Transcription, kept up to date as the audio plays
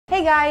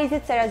Hey guys,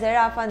 it's Sarah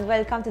Zerafa and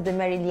welcome to the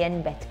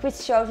Meridianbet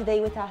QUIZ SHOW.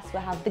 Today with us we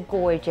have the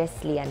gorgeous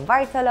Leanne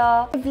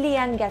Bartolo. If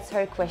Leanne gets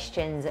her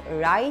questions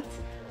right,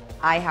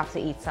 I have to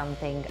eat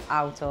something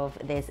out of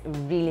this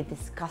really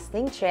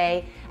disgusting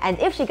tray. And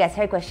if she gets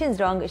her questions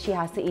wrong, she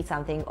has to eat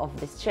something off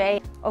this tray.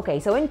 Okay,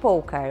 so in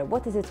poker,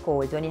 what is it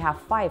called when you have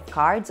 5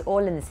 cards all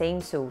in the same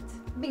suit?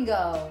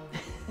 Bingo!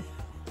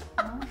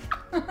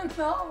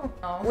 No.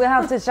 We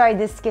have to try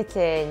the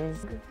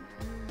skittins.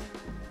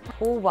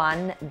 Who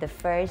won the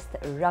first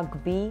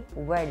Rugby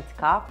World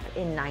Cup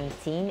in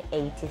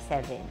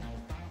 1987?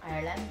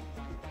 Ireland?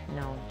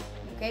 No.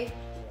 UK?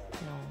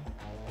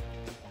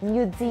 No.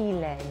 New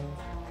Zealand.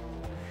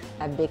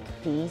 A big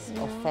piece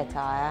of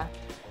feta.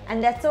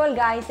 And that's all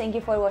guys. Thank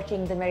you for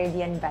watching the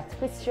Meridianbet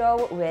QUIZ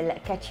SHOw. We'll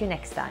catch you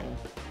next time.